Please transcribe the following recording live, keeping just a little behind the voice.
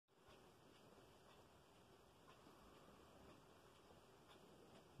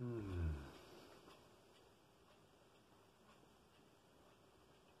Hmm.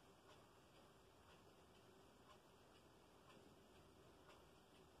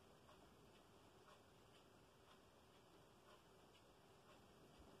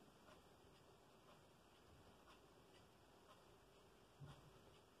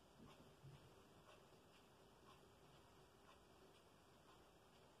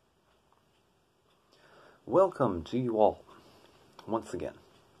 Welcome to you all, once again.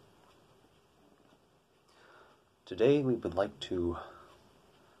 Today we would like to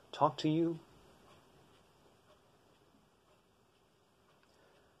talk to you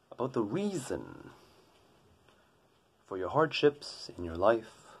about the reason for your hardships in your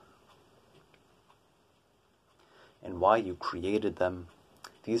life and why you created them,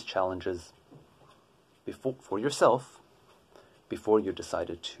 these challenges, for yourself before you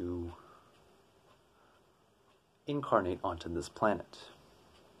decided to incarnate onto this planet.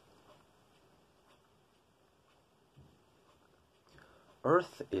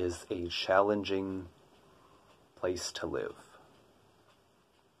 Earth is a challenging place to live.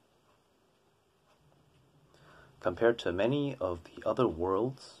 Compared to many of the other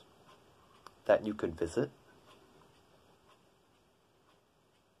worlds that you could visit,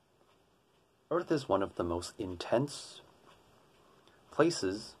 Earth is one of the most intense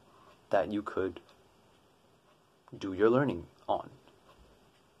places that you could do your learning on.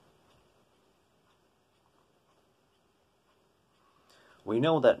 We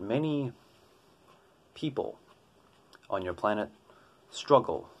know that many people on your planet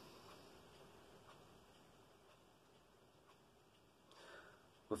struggle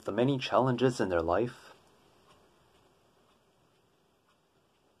with the many challenges in their life,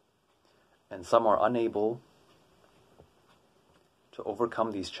 and some are unable to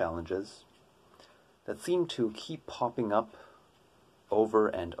overcome these challenges that seem to keep popping up over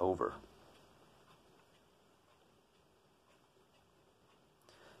and over.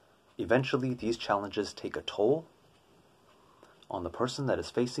 Eventually, these challenges take a toll on the person that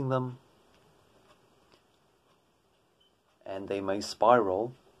is facing them, and they may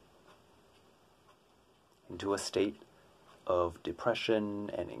spiral into a state of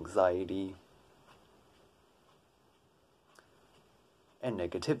depression and anxiety and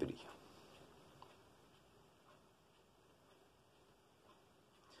negativity.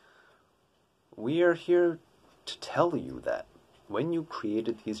 We are here to tell you that when you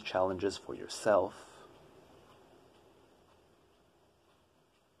created these challenges for yourself,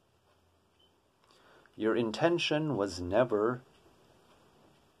 your intention was never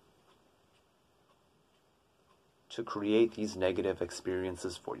to create these negative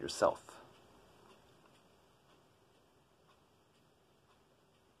experiences for yourself.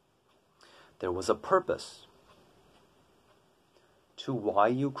 There was a purpose to why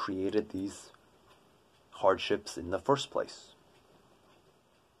you created these hardships in the first place.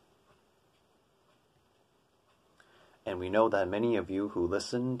 And we know that many of you who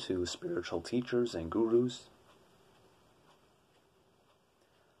listen to spiritual teachers and gurus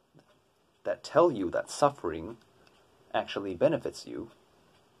that tell you that suffering actually benefits you,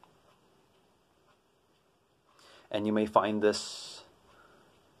 and you may find this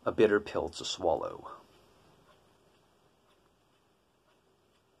a bitter pill to swallow.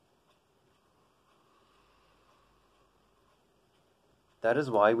 That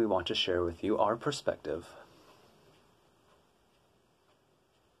is why we want to share with you our perspective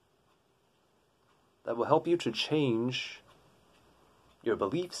that will help you to change your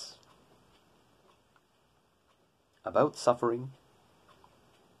beliefs about suffering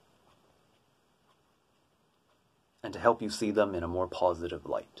and to help you see them in a more positive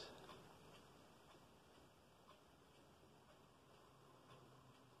light.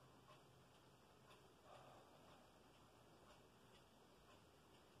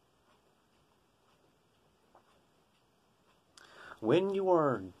 When you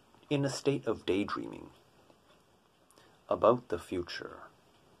are in a state of daydreaming about the future,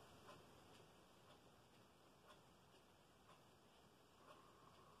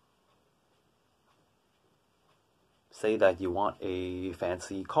 say that you want a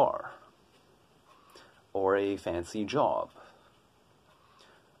fancy car or a fancy job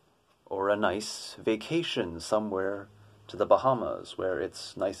or a nice vacation somewhere to the Bahamas where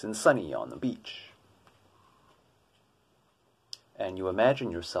it's nice and sunny on the beach. And you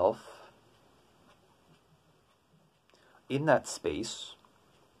imagine yourself in that space,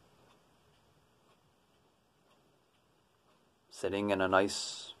 sitting in a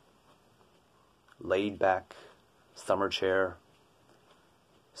nice, laid-back summer chair,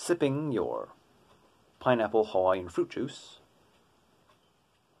 sipping your pineapple Hawaiian fruit juice,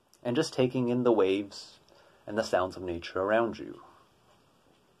 and just taking in the waves and the sounds of nature around you.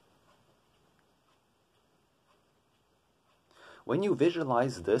 When you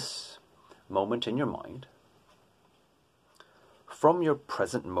visualize this moment in your mind, from your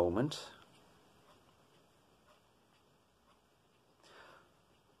present moment,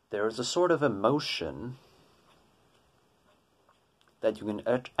 there is a sort of emotion that you can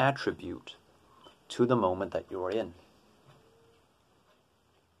attribute to the moment that you are in.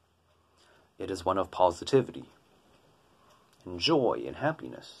 It is one of positivity and joy and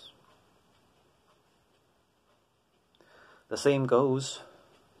happiness. The same goes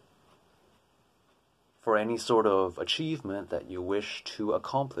for any sort of achievement that you wish to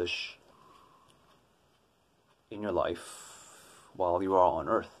accomplish in your life while you are on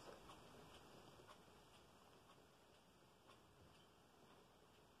Earth.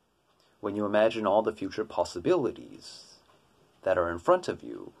 When you imagine all the future possibilities that are in front of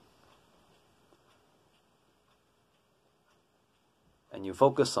you, and you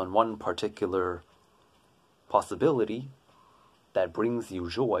focus on one particular possibility that brings you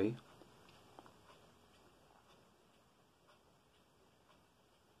joy,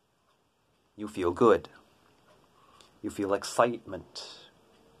 you feel good. You feel excitement.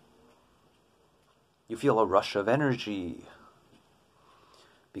 You feel a rush of energy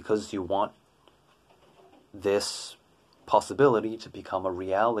because you want this possibility to become a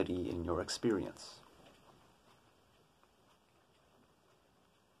reality in your experience.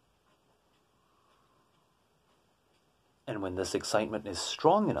 And when this excitement is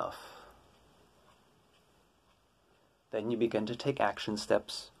strong enough, then you begin to take action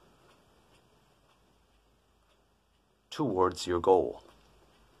steps towards your goal.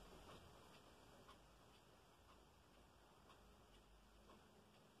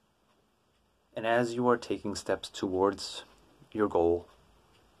 And as you are taking steps towards your goal,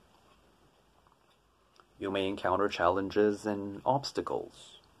 you may encounter challenges and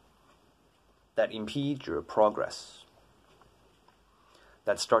obstacles that impede your progress,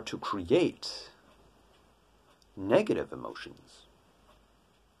 that start to create negative emotions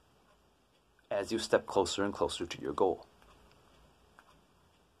as you step closer and closer to your goal.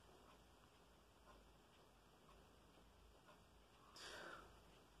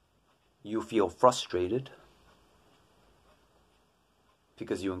 You feel frustrated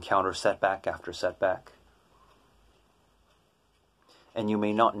because you encounter setback after setback, and you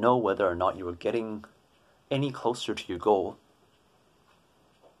may not know whether or not you are getting any closer to your goal,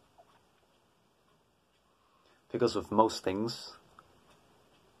 because with most things,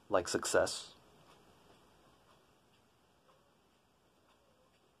 like success,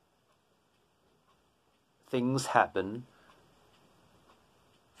 things happen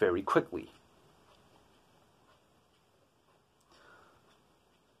very quickly.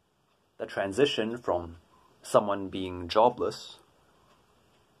 The transition from someone being jobless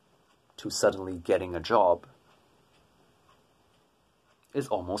to suddenly getting a job is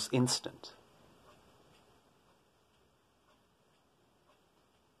almost instant.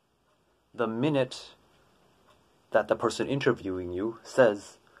 The minute that the person interviewing you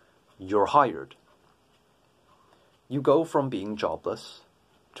says, "You're hired," you go from being jobless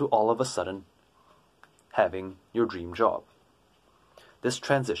to all of a sudden having your dream job. This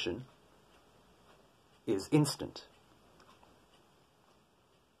transition is instant.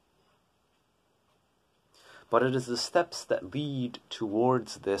 But it is the steps that lead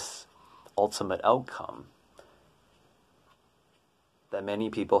towards this ultimate outcome that many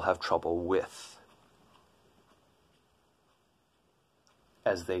people have trouble with,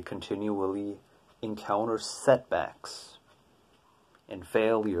 as they continually encounter setbacks and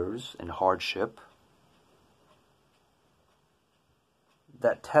failures and hardship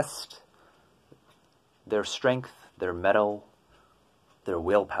that test their strength, their mettle, their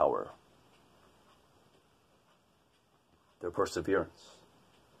willpower, their perseverance.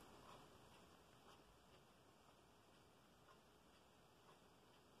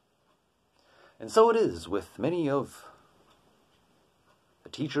 And so it is with many of the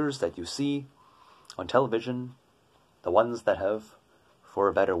teachers that you see on television, the ones that have, for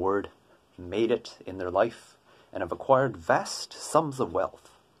a better word, made it in their life and have acquired vast sums of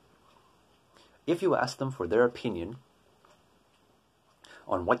wealth. If you ask them for their opinion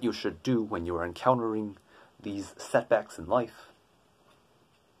on what you should do when you are encountering these setbacks in life,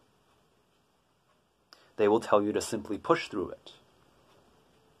 they will tell you to simply push through it,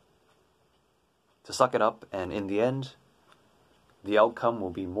 to suck it up, and in the end, the outcome will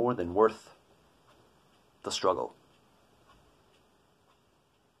be more than worth the struggle.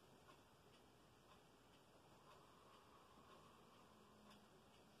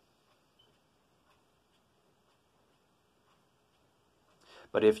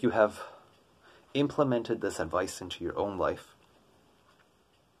 But if you have implemented this advice into your own life,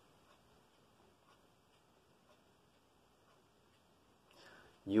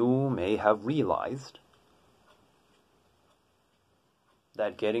 you may have realized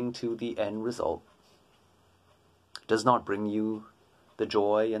that getting to the end result does not bring you the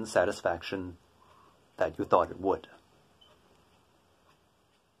joy and satisfaction that you thought it would.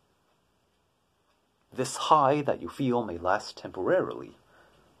 This high that you feel may last temporarily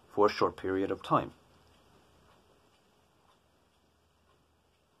for a short period of time.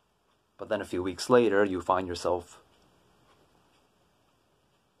 But then a few weeks later, you find yourself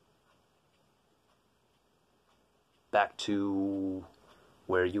back to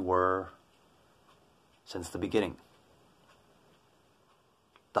where you were since the beginning.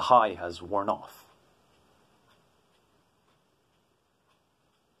 The high has worn off.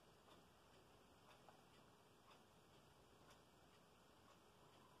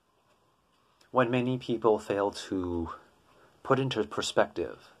 When many people fail to put into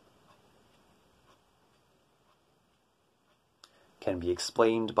perspective, can be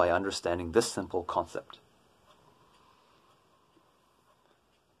explained by understanding this simple concept.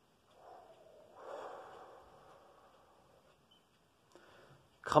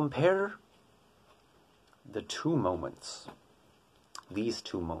 Compare the two moments, these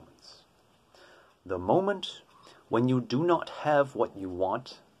two moments. The moment when you do not have what you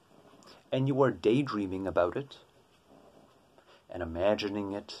want and you are daydreaming about it and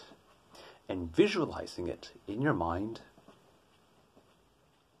imagining it and visualizing it in your mind.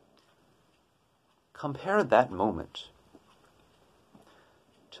 Compare that moment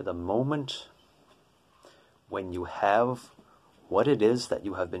to the moment when you have what it is that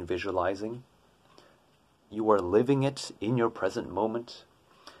you have been visualizing. You are living it in your present moment.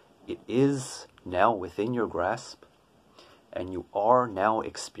 It is now within your grasp, and you are now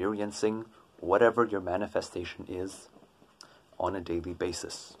experiencing whatever your manifestation is on a daily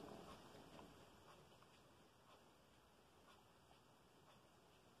basis.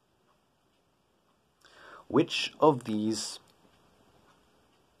 Which of these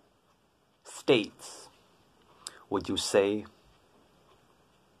states would you say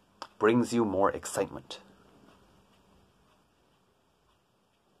brings you more excitement?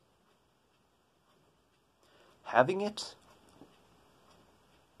 Having it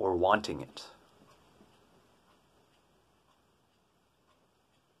or wanting it?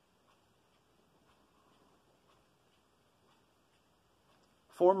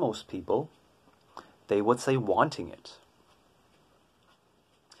 For most people, they would say wanting it,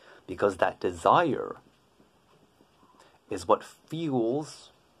 because that desire is what fuels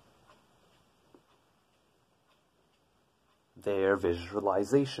their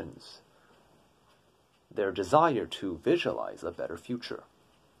visualizations, their desire to visualize a better future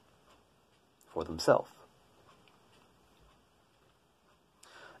for themselves.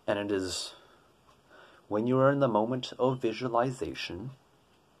 And it is when you are in the moment of visualization,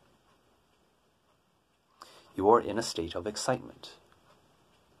 you are in a state of excitement.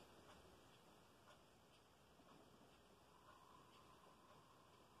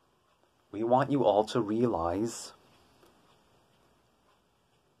 We want you all to realize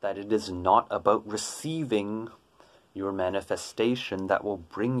that it is not about receiving your manifestation that will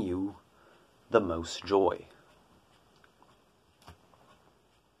bring you the most joy.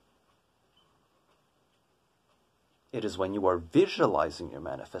 It is when you are visualizing your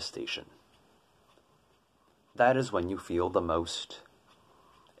manifestation. That is when you feel the most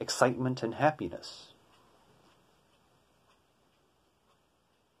excitement and happiness.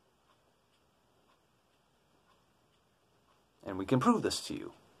 And we can prove this to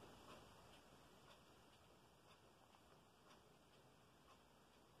you.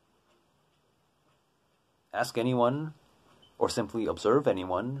 Ask anyone, or simply observe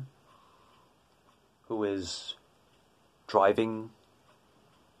anyone, who is driving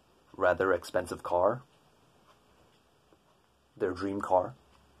a rather expensive car, their dream car.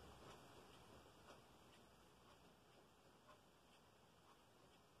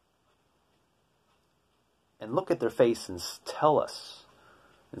 And look at their face and tell us,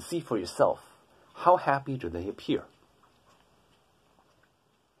 and see for yourself, how happy do they appear?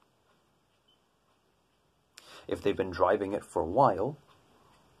 If they've been driving it for a while,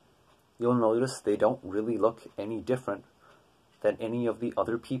 you'll notice they don't really look any different than any of the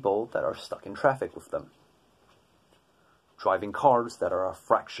other people that are stuck in traffic with them, driving cars that are a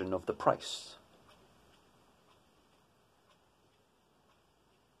fraction of the price.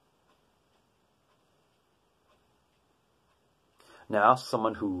 Now,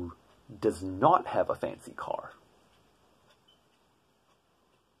 someone who does not have a fancy car,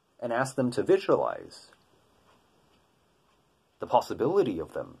 and ask them to visualize the possibility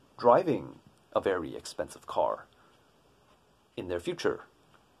of them driving a very expensive car in their future,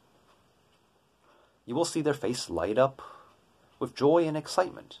 you will see their face light up with joy and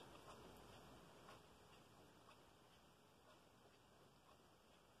excitement.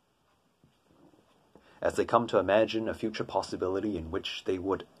 As they come to imagine a future possibility in which they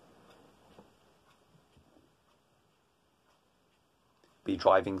would be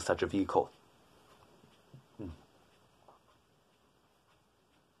driving such a vehicle.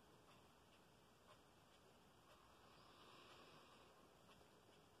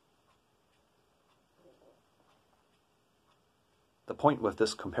 The point with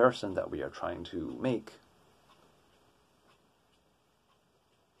this comparison that we are trying to make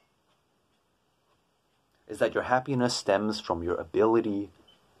is that your happiness stems from your ability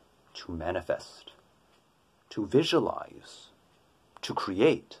to manifest, to visualize, to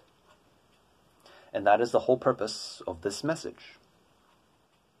create. And that is the whole purpose of this message.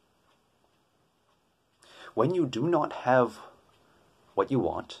 When you do not have what you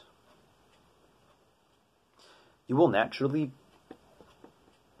want, you will naturally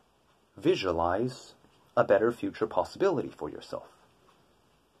visualize a better future possibility for yourself.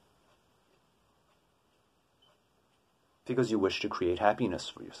 Because you wish to create happiness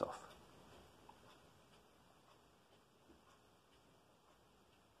for yourself.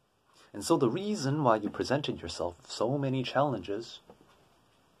 And so the reason why you presented yourself with so many challenges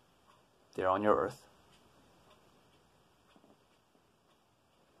there on your earth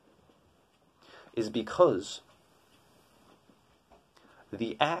is because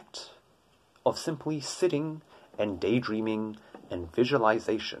the act of simply sitting and daydreaming and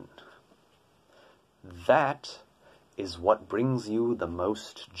visualization, that is what brings you the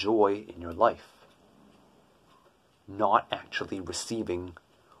most joy in your life. Not actually receiving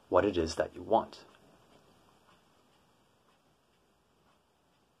what it is that you want.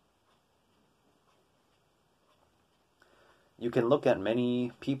 You can look at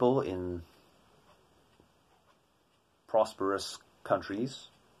many people in prosperous countries,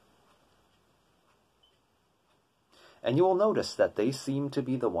 and you will notice that they seem to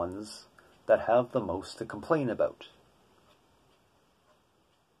be the ones that have the most to complain about.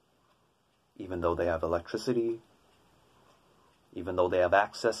 Even though they have electricity, even though they have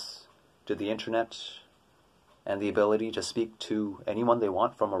access to the internet and the ability to speak to anyone they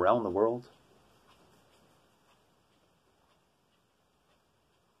want from around the world,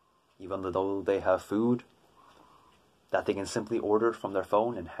 even though they have food that they can simply order from their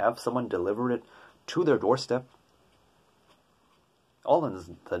phone and have someone deliver it to their doorstep, all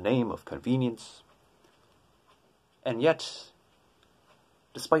in the name of convenience. And yet,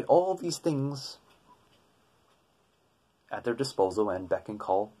 despite all these things at their disposal and beck and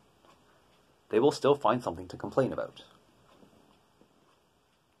call, they will still find something to complain about.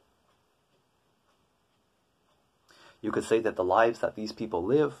 You could say that the lives that these people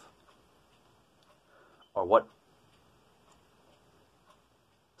live are what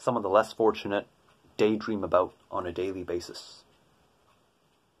some of the less fortunate daydream about on a daily basis.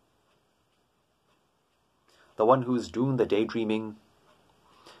 The one who is doing the daydreaming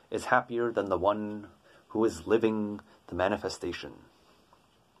is happier than the one who is living the manifestation.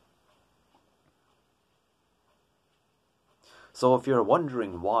 So if you're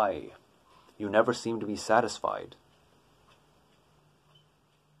wondering why you never seem to be satisfied,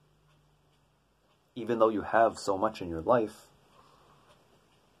 even though you have so much in your life,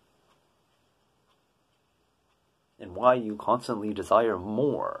 and why you constantly desire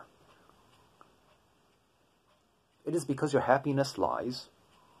more, it is because your happiness lies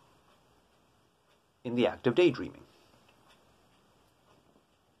in the act of daydreaming.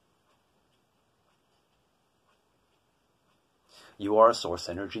 You are a source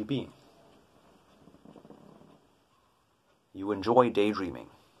energy being. You enjoy daydreaming.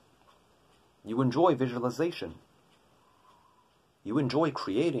 You enjoy visualization. You enjoy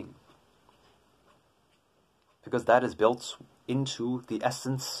creating. Because that is built into the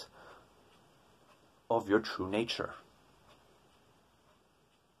essence of your true nature.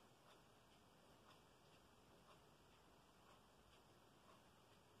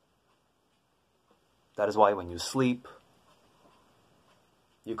 That is why when you sleep,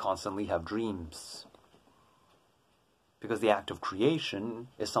 you constantly have dreams. Because the act of creation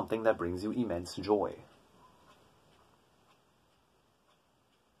is something that brings you immense joy.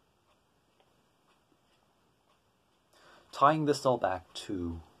 Tying this all back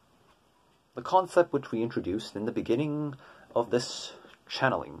to the concept which we introduced in the beginning of this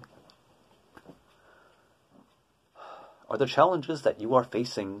channeling, are the challenges that you are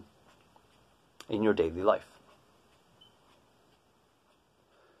facing in your daily life.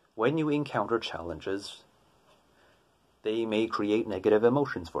 When you encounter challenges, they may create negative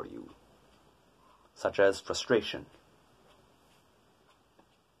emotions for you, such as frustration.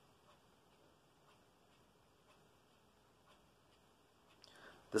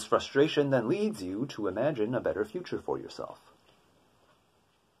 This frustration then leads you to imagine a better future for yourself.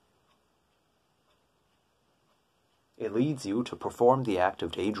 It leads you to perform the act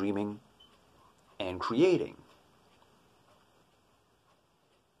of daydreaming and creating.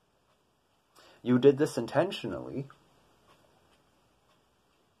 You did this intentionally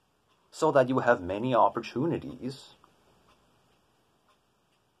so that you have many opportunities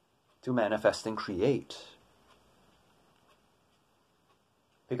to manifest and create.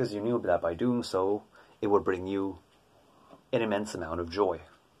 Because you knew that by doing so, it would bring you an immense amount of joy.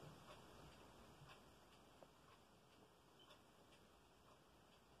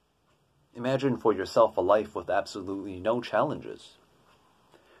 Imagine for yourself a life with absolutely no challenges,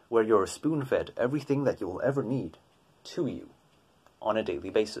 where you're spoon-fed everything that you will ever need to you on a daily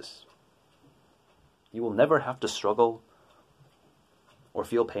basis. You will never have to struggle or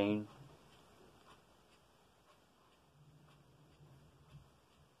feel pain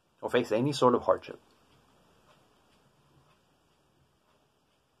or face any sort of hardship.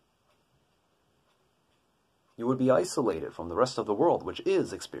 You would be isolated from the rest of the world, which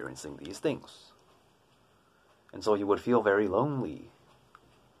is experiencing these things. And so you would feel very lonely,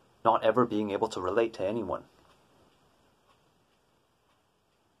 not ever being able to relate to anyone.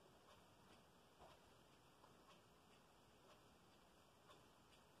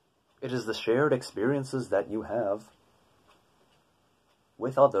 It is the shared experiences that you have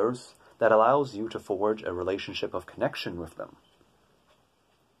with others that allows you to forge a relationship of connection with them.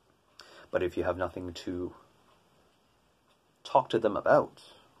 But if you have nothing to talk to them about,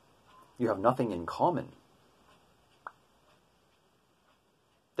 you have nothing in common,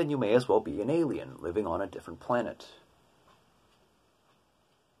 then you may as well be an alien living on a different planet.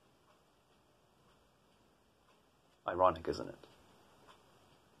 Ironic, isn't it?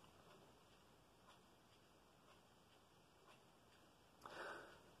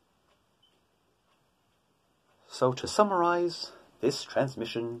 So to summarize this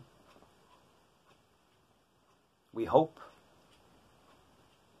transmission, we hope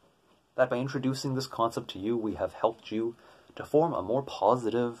that by introducing this concept to you, we have helped you to form a more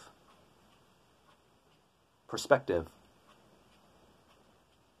positive perspective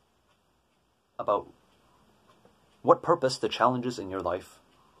about what purpose the challenges in your life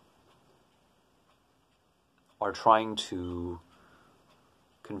are trying to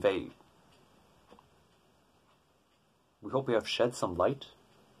convey. We hope we have shed some light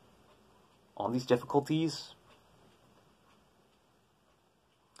on these difficulties,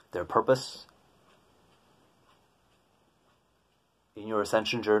 their purpose in your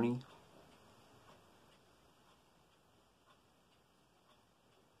ascension journey,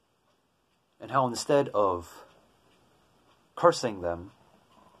 and how instead of cursing them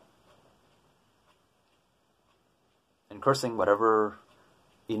and cursing whatever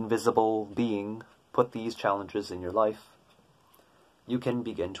invisible being put these challenges in your life, you can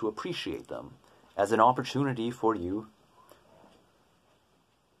begin to appreciate them as an opportunity for you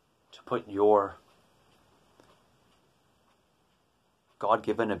to put your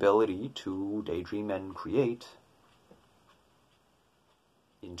God-given ability to daydream and create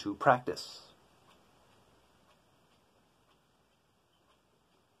into practice.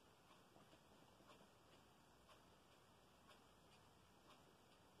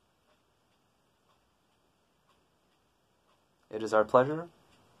 It is our pleasure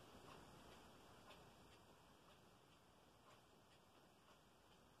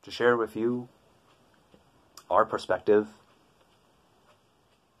to share with you our perspective,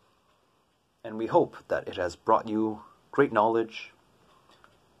 and we hope that it has brought you great knowledge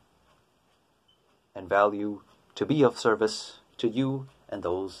and value to be of service to you and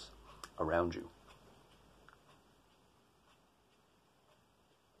those around you.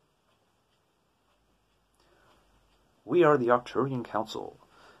 We are the Arcturian Council,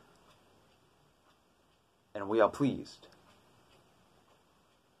 and we are pleased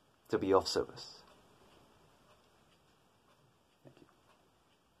to be of service. Thank you.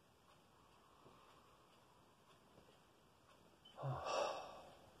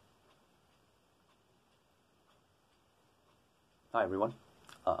 Hi everyone.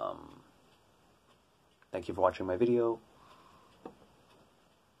 Thank you for watching my video,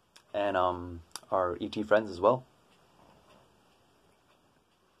 and our ET friends as well.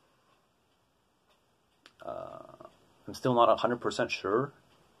 I'm still not 100% sure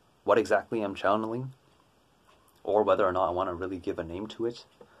what exactly I'm channeling, or whether or not I want to really give a name to it,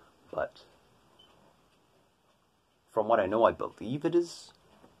 but from what I know, I believe it is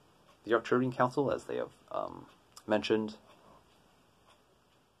the Arcturian Council, as they have mentioned.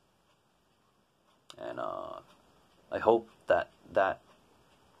 And I hope that that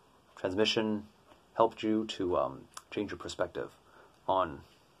transmission helped you to change your perspective on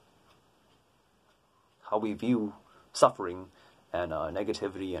how we view suffering and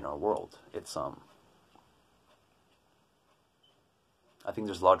negativity in our world. It's I think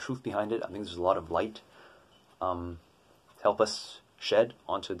there's a lot of truth behind it. I think there's a lot of light to help us shed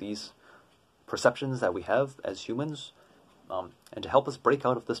onto these perceptions that we have as humans, and to help us break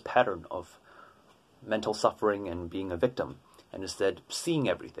out of this pattern of mental suffering and being a victim, and instead seeing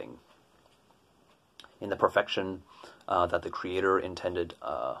everything in the perfection that the Creator intended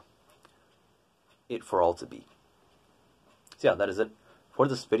it for all to be. So yeah, that is it for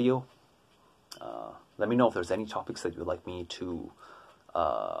this video. Let me know if there's any topics that you would like me to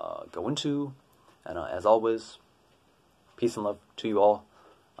go into. And as always, peace and love to you all.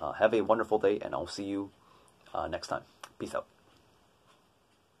 Have a wonderful day, and I'll see you next time. Peace out.